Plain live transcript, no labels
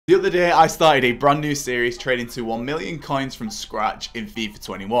The other day, I started a brand new series trading to 1 million coins from scratch in FIFA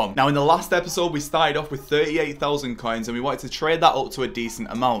 21. Now, in the last episode, we started off with 38,000 coins and we wanted to trade that up to a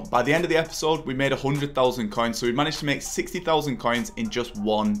decent amount. By the end of the episode, we made 100,000 coins, so we managed to make 60,000 coins in just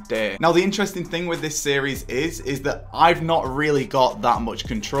one day. Now, the interesting thing with this series is that I've not really got that much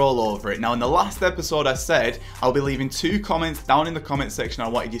control over it. Now, in the last episode, I said I'll be leaving 2 comments down in the comment section. I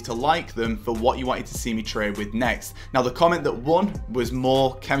wanted you to like them for what you wanted to see me trade with next. Now, the comment that won was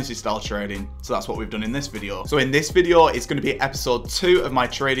more chemistry style trading, so that's what we've done in this video. So in this video, it's going to be episode 2 of my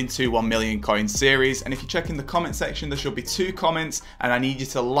trading to 1 million coins series, and if you check in the comment section, there should be 2 comments, and I need you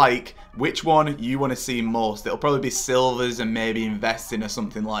to like which one you want to see most. It'll probably be silvers and maybe investing or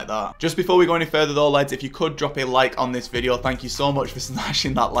something like that. Just before we go any further though, lads, if you could drop a like on this video, thank you so much for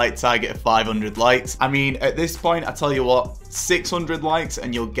smashing that like target of 500 likes. I mean, at this point, I tell you what, 600 likes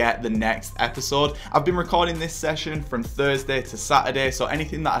and you'll get the next episode. I've been recording this session from Thursday to Saturday, so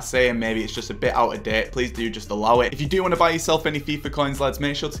anything that I say and maybe it's just a bit out of date, please do just allow it. If you do want to buy yourself any FIFA coins, lads,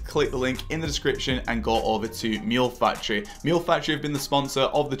 make sure to click the link in the description and go over to Mule Factory. Mule Factory have been the sponsor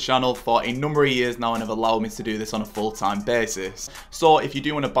of the channel for a number of years now and have allowed me to do this on a full-time basis. So if you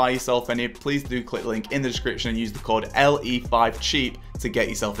do want to buy yourself any, please do click the link in the description and use the code LE5CHEAP to get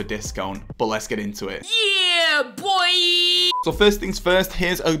yourself a discount. But let's get into it. Yeah, boy! So first things first,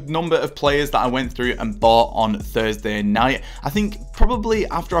 here's a number of players that I went through and bought on Thursday night. I think probably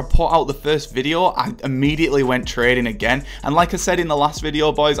after I put out the first video, I immediately went trading again. And like I said in the last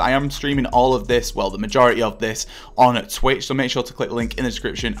video, boys, I am streaming all of this, well, the majority of this on Twitch. So make sure to click the link in the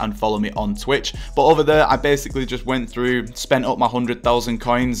description and follow me on Twitch. But over there, I basically just went through, spent up my 100,000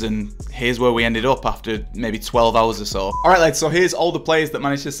 coins, and here's where we ended up after maybe 12 hours or so. All right, lads, so here's all the players that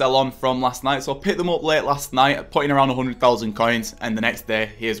managed to sell on from last night. So I picked them up late last night, putting around 100,000 coins, and the next day,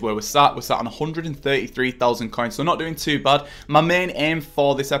 here's where we're sat. We're sat on 133,000 coins, so not doing too bad. My main aim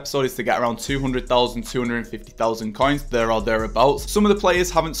for this episode is to get around 200,000, 250,000 coins, there or thereabouts. Some of the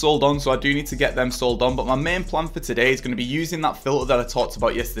players haven't sold on, so I do need to get them sold on, but my main plan for today is going to be using that filter that I talked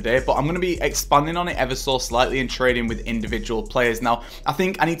about yesterday, but I'm going to be expanding on it ever so slightly and trading with individual players. Now, I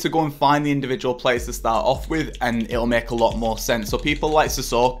think I need to go and find the individual players to start off with, and it'll make a lot more sense. So people like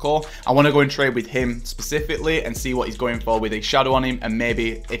Sissoko, I want to go and trade with him specifically and see what he's going for with a shadow on him, and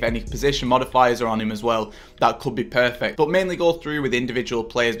maybe if any position modifiers are on him as well, that could be perfect. But mainly go through with individual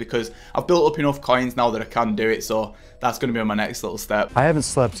players because I've built up enough coins now that I can do it, so that's going to be my next little step. I haven't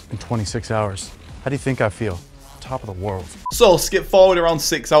slept in 26 hours. How do you think I feel? Top of the world. So skip forward around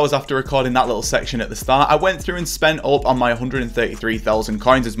 6 hours after recording that little section at the start. I went through and spent up on my 133,000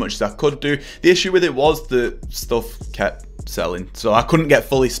 coins as much as I could do. The issue with it was the stuff kept selling, so I couldn't get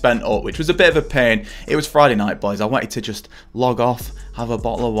fully spent up, which was a bit of a pain. It was Friday night, boys. I wanted to just log off, have a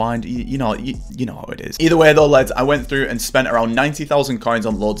bottle of wine. You know how it is. Either way though, lads, I went through and spent around 90,000 coins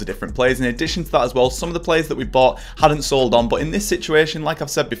on loads of different players. In addition to that as well, some of the players that we bought hadn't sold on, but in this situation, like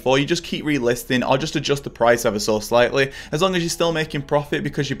I've said before, you just keep relisting or just adjust the price ever so slightly. As long as you're still making profit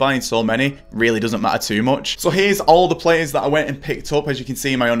because you're buying so many, really doesn't matter too much. So here's all the players that I went and picked up. As you can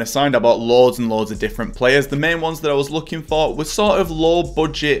see in my unassigned, I bought loads and loads of different players. The main ones that I was looking for were sort of low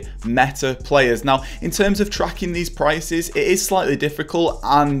budget meta players. Now, in terms of tracking these prices, it is slightly difficult,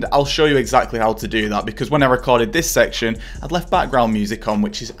 and I'll show you exactly how to do that, because when I recorded this section, I'd left background music on,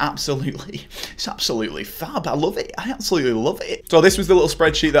 which is absolutely fab. I love it. I absolutely love it. So this was the little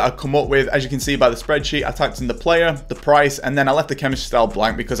spreadsheet that I'd come up with. As you can see by the spreadsheet, I typed in the player, the price, and then I left the chemistry style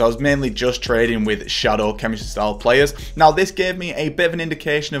blank because I was mainly just trading with shadow chemistry style players. Now, this gave me a bit of an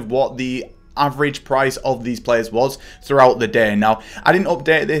indication of what the average price of these players was throughout the day. Now, I didn't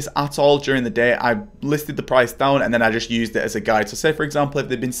update this at all during the day. I listed the price down and then I just used it as a guide. So say for example, if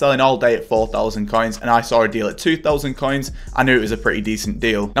they've been selling all day at 4,000 coins and I saw a deal at 2,000 coins, I knew it was a pretty decent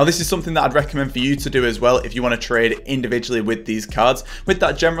deal. Now, this is something that I'd recommend for you to do as well if you want to trade individually with these cards. With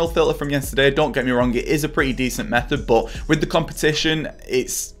that general filter from yesterday, don't get me wrong, it is a pretty decent method, but with the competition,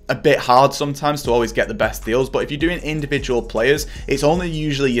 it's a bit hard sometimes to always get the best deals. But if you're doing individual players, it's only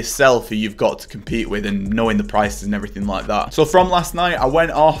usually yourself who you've got to compete with and knowing the prices and everything like that. So from last night, I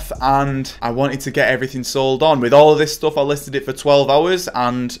went off and I wanted to get everything sold on. With all of this stuff, I listed it for 12 hours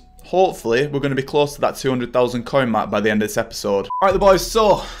and hopefully we're going to be close to that 200,000 coin mark by the end of this episode. All right, the boys,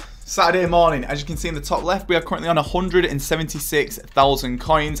 so Saturday morning, as you can see in the top left, we are currently on 176,000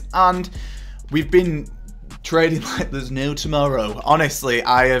 coins and we've been Trading like there's no tomorrow. Honestly,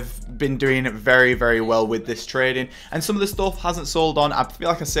 I have been doing very, very well with this trading, and some of the stuff hasn't sold on. I feel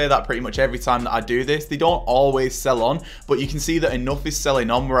like I say that pretty much every time that I do this. They don't always sell on, but you can see that enough is selling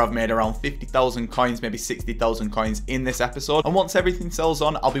on where I've made around 50,000 coins, maybe 60,000 coins in this episode. And once everything sells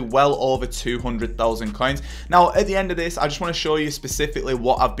on, I'll be well over 200,000 coins. Now, at the end of this, I just want to show you specifically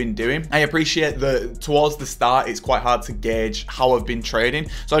what I've been doing. I appreciate that towards the start, it's quite hard to gauge how I've been trading.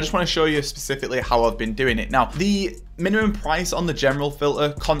 So I just want to show you specifically how I've been doing it. Now, the minimum price on the general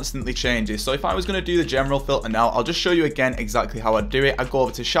filter constantly changes. So if I was going to do the general filter now, I'll just show you again exactly how I do it. I go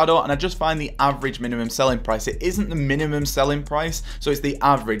over to shadow and I just find the average minimum selling price. It isn't the minimum selling price, so it's the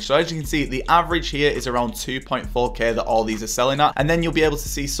average. So as you can see, the average here is around 2.4k that all these are selling at, and then you'll be able to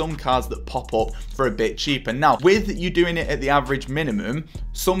see some cards that pop up for a bit cheaper. Now, with you doing it at the average minimum,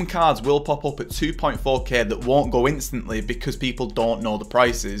 some cards will pop up at 2.4k that won't go instantly because people don't know the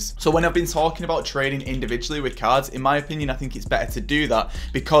prices. So when I've been talking about trading individually with cards, in my opinion, I think it's better to do that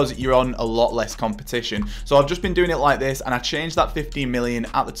because you're on a lot less competition. So I've just been doing it like this, and I changed that 15 million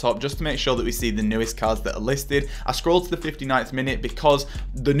at the top just to make sure that we see the newest cards that are listed. I scrolled to the 59th minute because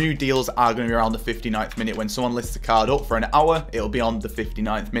the new deals are going to be around the 59th minute. When someone lists a card up for an hour, it'll be on the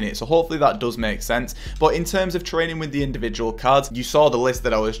 59th minute. So hopefully that does make sense. But in terms of trading with the individual cards, you saw the list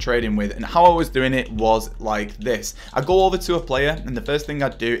that I was trading with, and how I was doing it was like this. I go over to a player, and the first thing I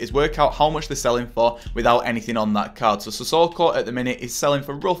do is work out how much they're selling for without anything on that card. So Sissoko at the minute is selling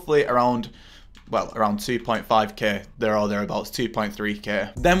for roughly around 2.5k, there or thereabouts,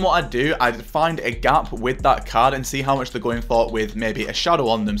 2.3k. Then what I do, I find a gap with that card and see how much they're going for with maybe a shadow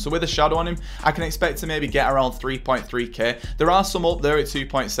on them. So with a shadow on him, I can expect to maybe get around 3.3k. There are some up there at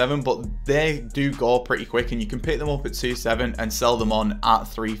 2.7, but they do go pretty quick, and you can pick them up at 2.7 and sell them on at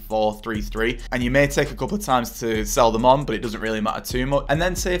 3.4, 3.3. And you may take a couple of times to sell them on, but it doesn't really matter too much. And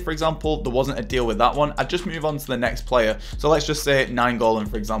then say, for example, there wasn't a deal with that one, I'd just move on to the next player. So let's just say 9golden,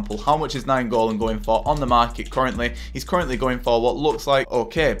 for example. How much is 9golden going for on the market currently? He's currently going for what looks like,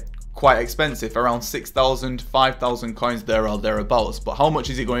 okay, quite expensive, around 6,000, 5,000 coins there or thereabouts. But how much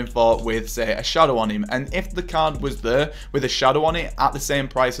is he going for with, say, a shadow on him? And if the card was there with a shadow on it at the same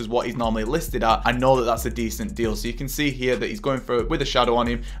price as what he's normally listed at, I know that that's a decent deal. So you can see here that he's going for it with a shadow on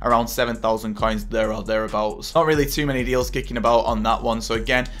him around 7,000 coins there or thereabouts. Not really too many deals kicking about on that one. So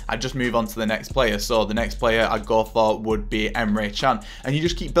again, I just move on to the next player. So the next player I'd go for would be Emre Can. And you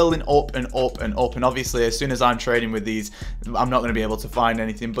just keep building up and up and up. And obviously, as soon as I'm trading with these, I'm not going to be able to find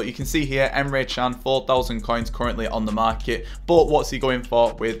anything. But you can see here, Emre Can, 4,000 coins currently on the market. But what's he going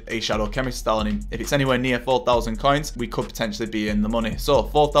for with a shadow chemistry style on him? If it's anywhere near 4,000 coins, we could potentially be in the money. So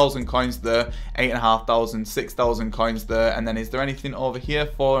 4,000 coins there, 8,500, 6,000 coins there. And then is there anything over here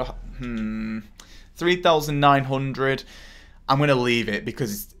for 3,900? I'm going to leave it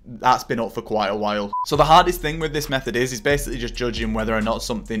because that's been up for quite a while. So the hardest thing with this method is basically just judging whether or not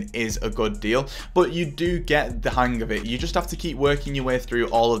something is a good deal, but you do get the hang of it. You just have to keep working your way through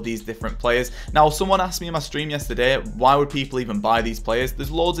all of these different players. Now, someone asked me in my stream yesterday, why would people even buy these players?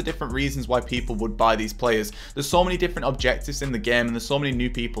 There's loads of different reasons why people would buy these players. There's so many different objectives in the game, and there's so many new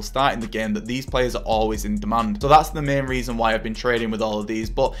people starting the game that these players are always in demand. So that's the main reason why I've been trading with all of these.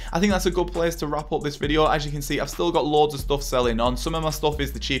 But I think that's a good place to wrap up this video. As you can see, I've still got loads of stuff selling on. Some of my stuff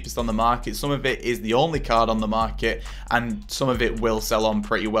is the cheapest on the market, some of it is the only card on the market, and some of it will sell on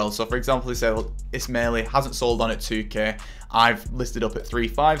pretty well. So for example, Ismaili hasn't sold on at 2k. I've listed up at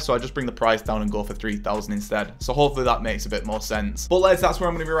 3.5, so I just bring the price down and go for 3,000 instead. So hopefully that makes a bit more sense. But lads, that's where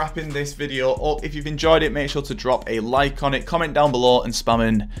I'm going to be wrapping this video up. If you've enjoyed it, make sure to drop a like on it, comment down below, and spam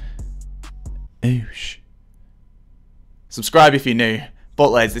in oosh. Subscribe if you're new. But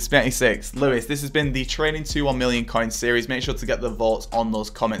lads, this is 86. Lewis, this has been the Training to 1 Million Coins series. Make sure to get the votes on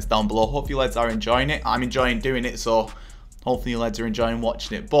those comments down below. Hope you lads are enjoying it. I'm enjoying doing it, so hopefully you lads are enjoying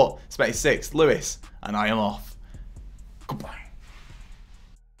watching it. But it's 86, Lewis, and I am off.